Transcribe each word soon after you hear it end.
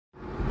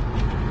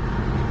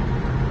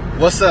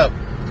What's up?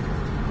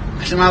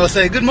 Shema would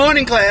say, good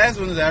morning, class,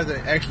 when it's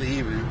actually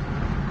evening.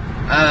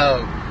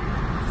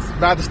 It's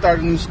about to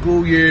start a new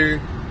school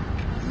year.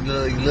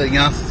 Little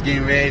youngsters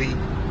getting ready.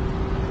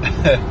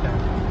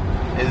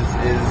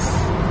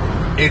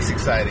 It's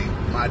exciting.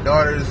 My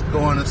daughter's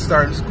going to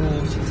start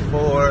school. She's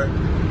 4.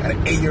 Got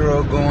an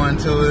 8-year-old going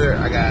to her.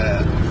 I got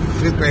a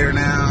 5th grader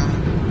now.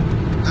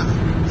 No,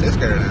 6th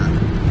grader now.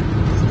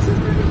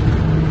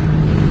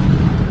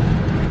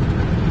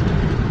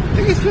 I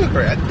think he's 5th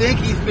grade. I think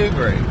he's 5th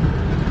grade.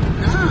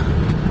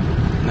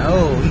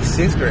 No, he's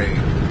 6th grade.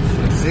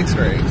 6th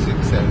grade.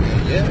 6th, 7, 8.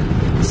 Yeah.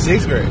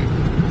 6th grade.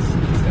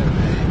 6th, 7,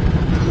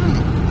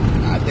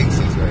 8. I think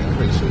 6th grade. I'm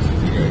pretty sure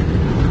 6th grade.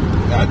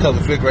 Got a couple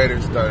of 5th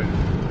graders started.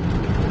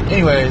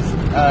 Anyways,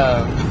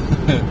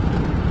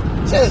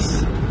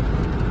 just,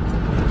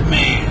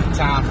 man,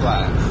 time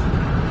flies.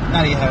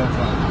 Not even having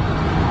fun.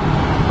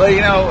 But,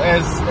 you know,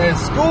 as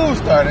school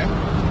started,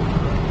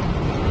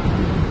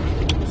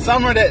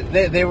 summer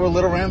they were a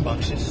little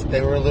rambunctious.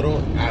 They were a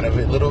little out of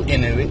it, little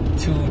into it,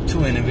 too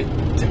into it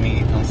to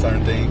me on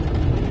certain things.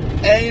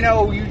 And you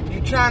know,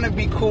 you're trying to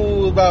be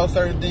cool about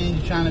certain things.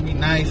 You're trying to be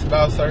nice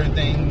about certain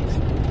things.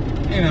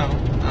 You know,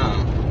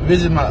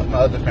 visited my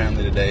other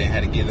family today and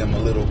had to give them a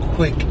little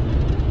quick,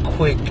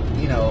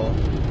 you know,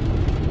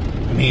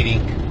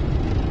 meeting.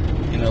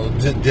 You know,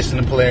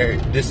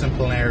 disciplinary,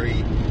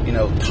 you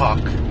know, talk,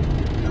 you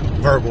know,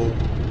 verbal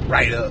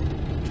write up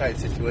type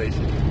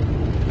situation.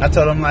 I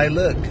told him, like,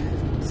 look,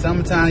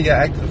 summertime, you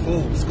gotta act the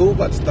fool. School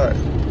about to start.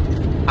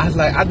 I was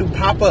like, I do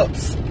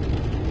pop-ups.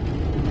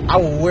 I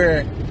will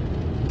wear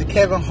the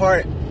Kevin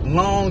Hart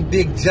long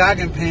dick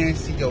jogging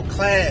pants to your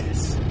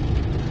class.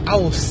 I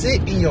will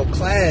sit in your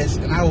class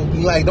and I will be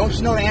like, don't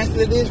you know the answer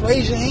to this?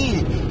 Raise your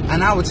hand.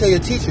 And I will tell your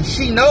teacher,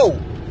 she know.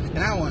 And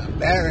I will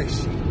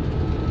embarrass you.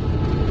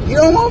 You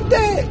don't want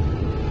that.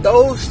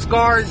 Those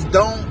scars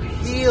don't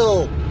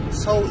heal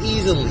so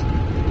easily.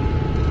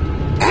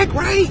 Act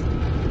right.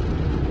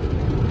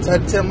 So I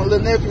tell my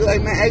little nephew,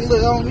 like, man, hey,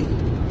 look on me.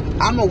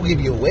 I'm going to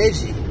give you a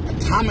wedgie,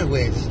 atomic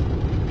wedgie.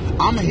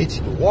 I'm going to hit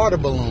you with water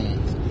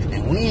balloons.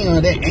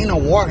 And there ain't no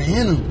water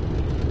in them.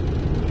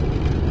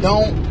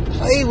 Don't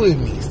play with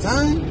me,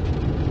 son.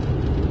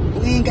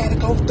 We ain't got to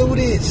go through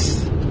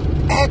this.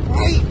 Act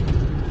right.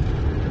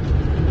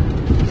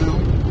 You know,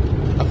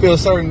 I feel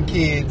certain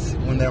kids,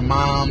 when their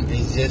mom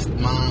is just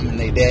mom and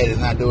their dad is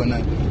not doing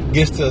nothing,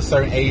 gets to a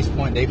certain age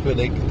point, they feel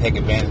they can take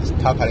advantage,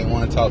 talk how they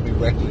want to talk, be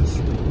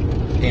reckless.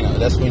 You know,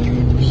 that's when you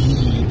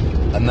need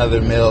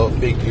another male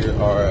figure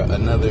or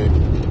another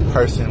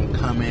person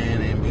come in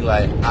and be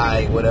like,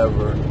 alright,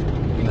 whatever,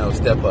 you know,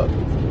 step up.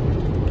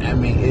 I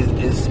mean,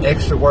 it's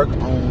extra work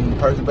on the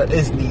person, but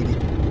it's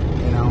needed,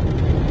 you know.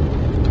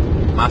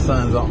 My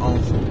son's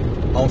on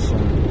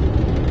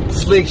some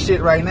slick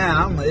shit right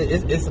now.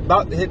 It's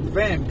about to hit the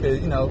fan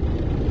because, you know,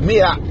 me,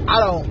 it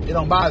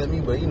don't bother me,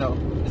 but, you know,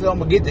 so I'm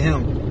going to get to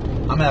him.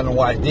 I'm having to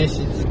wash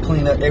dishes,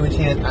 clean up every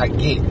chance I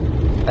get.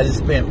 I just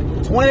spent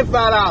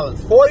 $25,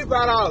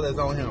 $45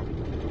 on him.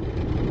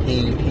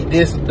 He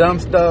did some dumb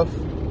stuff,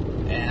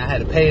 and I had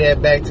to pay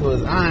that back to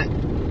his aunt.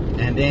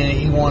 And then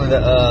he wanted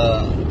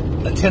a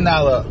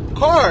 $10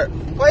 card,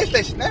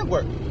 PlayStation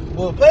Network.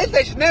 Well,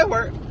 PlayStation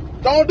Network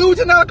don't do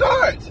 $10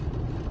 cards.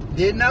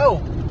 Did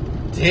not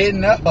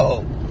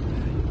know.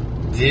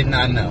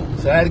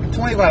 So I had a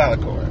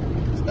 $25 card.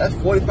 So that's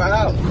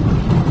 $45.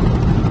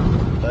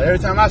 So every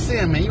time I see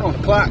him, man, you on the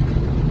clock.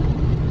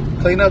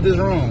 Clean up this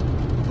room.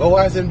 Go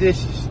wash them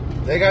dishes.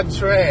 Take out the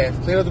trash.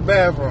 Clean up the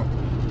bathroom.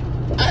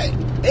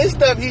 It's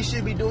stuff he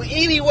should be doing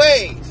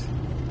anyways.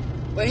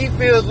 But he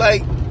feels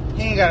like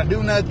he ain't got to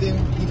do nothing.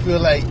 He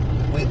feels like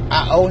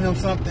I owe him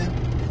something.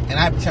 And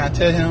I be trying to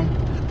tell him,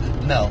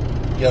 no,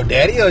 your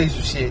daddy owes you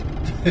some shit.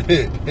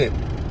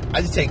 I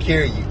just take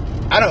care of you.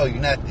 I don't owe you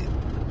nothing.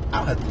 I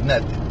don't have to do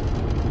nothing.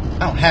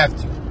 I don't have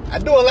to. I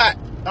do a lot.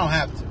 I don't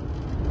have to.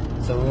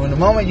 So when the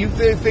moment you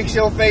fix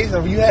your face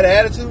or you had an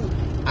attitude,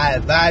 I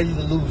advise you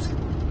to lose it.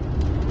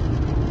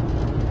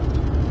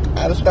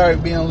 I just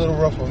started being a little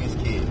rough on these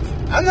kids.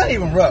 I'm not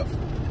even rough.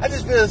 I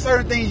just feel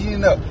certain things you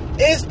know.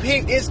 It's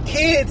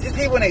kids, it's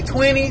people in their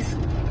 20s,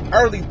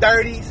 early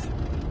 30s,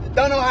 that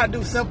don't know how to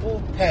do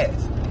simple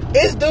tasks.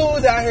 It's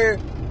dudes out here,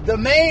 the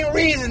main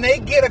reason they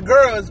get a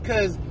girl is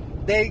because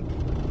they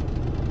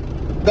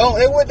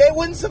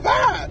wouldn't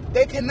survive.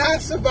 They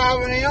cannot survive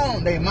on their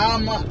own. Their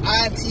mama,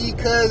 auntie,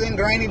 cousin,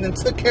 granny done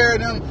took care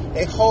of them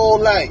their whole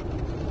life.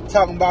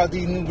 Talking about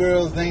these new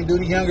girls, the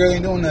young girls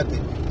ain't doing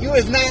nothing. You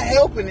is not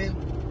helping him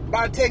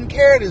by taking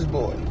care of this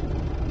boy.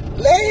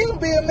 Let him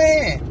be a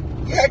man.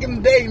 Back in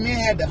the day, men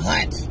had to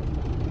hunt.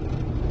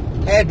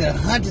 Had to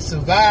hunt to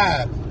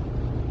survive.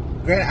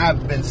 Granted,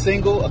 I've been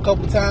single a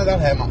couple times.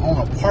 I've had my own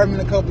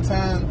apartment a couple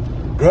times.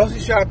 Grocery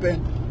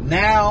shopping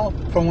now,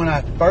 from when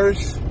I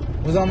first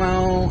was on my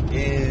own,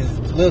 is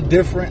a little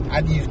different. I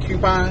use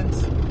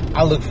coupons.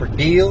 I look for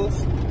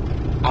deals.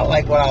 I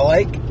like what I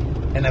like.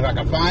 And if I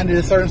can find it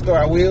at a certain store,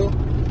 I will.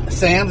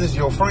 Sam's is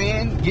your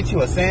friend. Get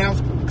you a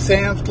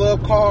Sam's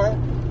Club card.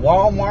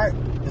 Walmart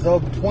It's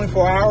open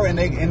 24 hours,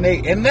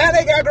 and now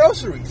they got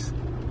groceries.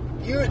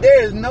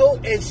 There is no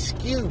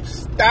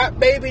excuse. Stop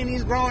babying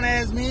these grown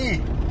ass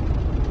men.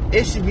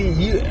 It should be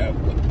you.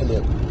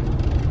 Look,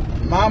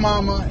 my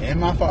mama and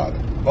my father,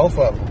 both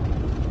of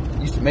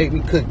them, used to make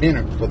me cook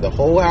dinner for the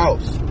whole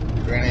house.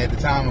 Granted, at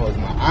the time it was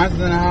my aunts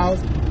in the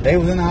house, they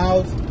was in the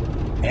house,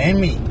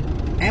 and me.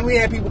 And we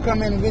had people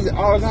come in and visit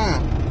all the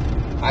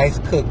time. I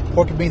used to cook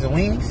pork and beans and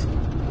wings,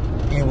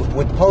 and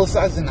with the pole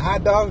sausage and the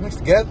hot dogs mixed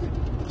together,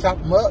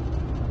 chop them up.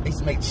 I used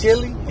to make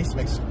chili. I used to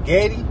make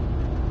spaghetti.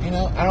 You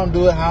know, I don't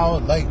do it how,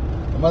 like,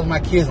 the mother of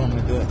my kids want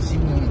me to do it. She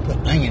want me to put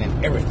onion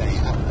in everything.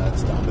 I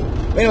just don't do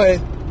it. But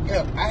anyways, you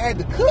know, I had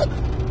to cook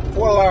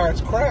for a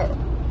large crowd.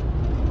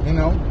 You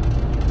know?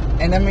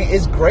 And I mean,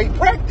 it's great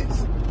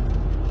practice.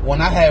 When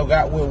I had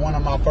got with one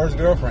of my first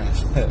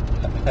girlfriends,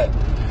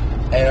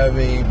 and I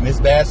mean,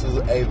 Miss Bass was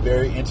a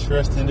very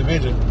interesting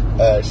individual.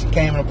 She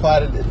came and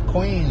applied at the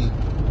Queen.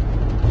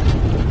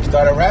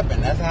 Started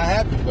rapping. That's how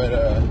it happened.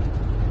 But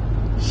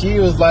she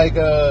was like,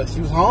 she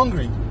was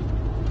hungry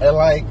at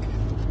like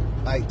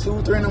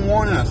 2, 3 in the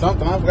morning or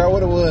something. I forgot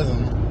what it was.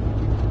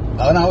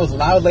 And I was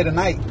late at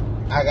night.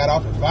 I got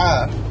off at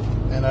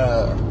 5, and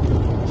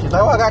she's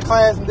like, "Oh, I got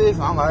class and this."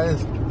 And I'm like,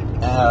 "This."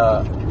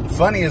 And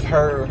funny is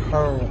her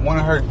one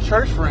of her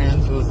church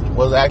friends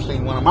was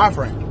actually one of my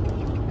friends.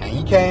 And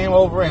he came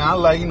over, and I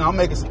was like, you know, I'm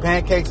making some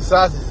pancakes and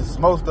sausages and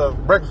smoked stuff,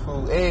 breakfast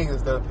food, eggs and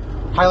stuff.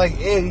 I like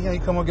eggs, you know, you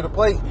come over get a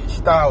plate.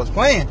 She thought I was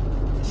playing.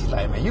 She's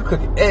like, "Man, you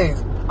cooking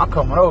eggs, I'm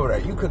coming over there.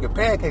 You cooking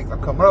pancakes,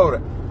 I'm coming over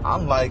there."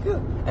 I'm like,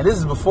 "Good." And this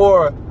is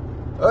before,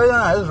 it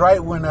was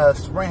right when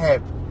Spring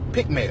had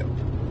pick mail.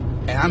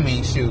 And I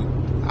mean, shoot,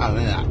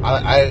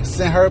 I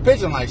sent her a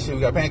picture, I'm like, "Shoot,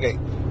 we got pancakes."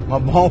 My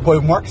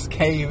homeboy Marcus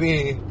came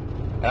in,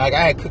 and like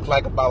I had cooked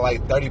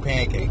about 30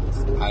 pancakes.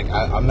 Like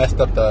I messed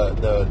up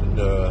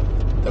the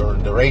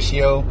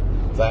ratio,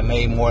 so I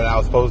made more than I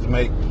was supposed to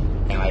make.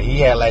 And like he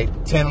had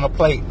like 10 on the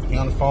plate. He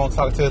on the phone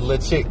talking to his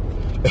little chick.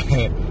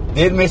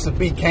 Didn't miss a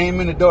beat. Came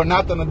in the door,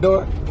 knocked on the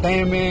door,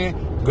 came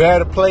in,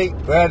 grabbed a plate,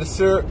 grabbed a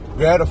syrup,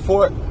 grabbed a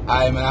fork.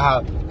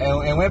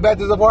 And went back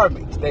to his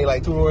apartment. Stayed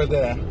like 2 hours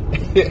there.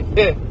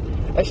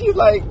 And she's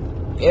like,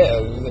 "Yeah,"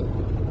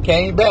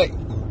 came back,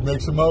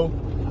 make some more.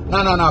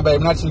 No,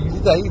 baby, not you. He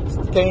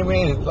came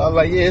in. I was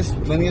like, "Yeah, it's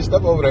plenty of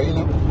stuff over there, you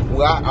know."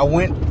 Well, I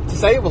went to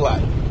Save a Lot,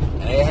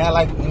 and they had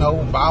like, you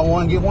know, buy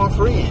one get one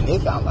free, and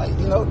it sounded like,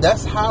 you know,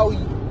 that's how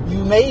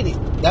you made it.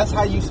 That's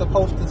how you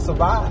supposed to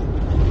survive.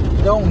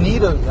 You don't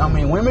need I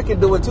mean, women can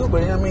do it too,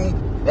 but I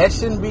mean, that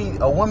shouldn't be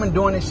a woman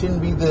doing it.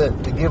 Shouldn't be the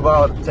give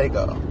all to take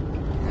all,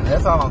 and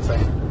that's all I'm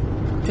saying.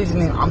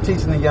 I'm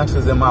teaching the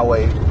youngsters in my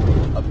way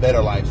a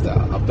better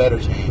lifestyle, a better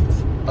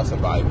chance of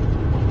survival.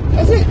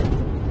 That's it.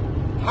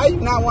 How you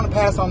not want to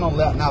pass on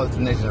knowledge to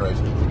the next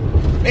generation?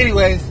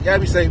 Anyways, y'all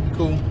be safe, be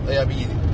cool, y'all be easy.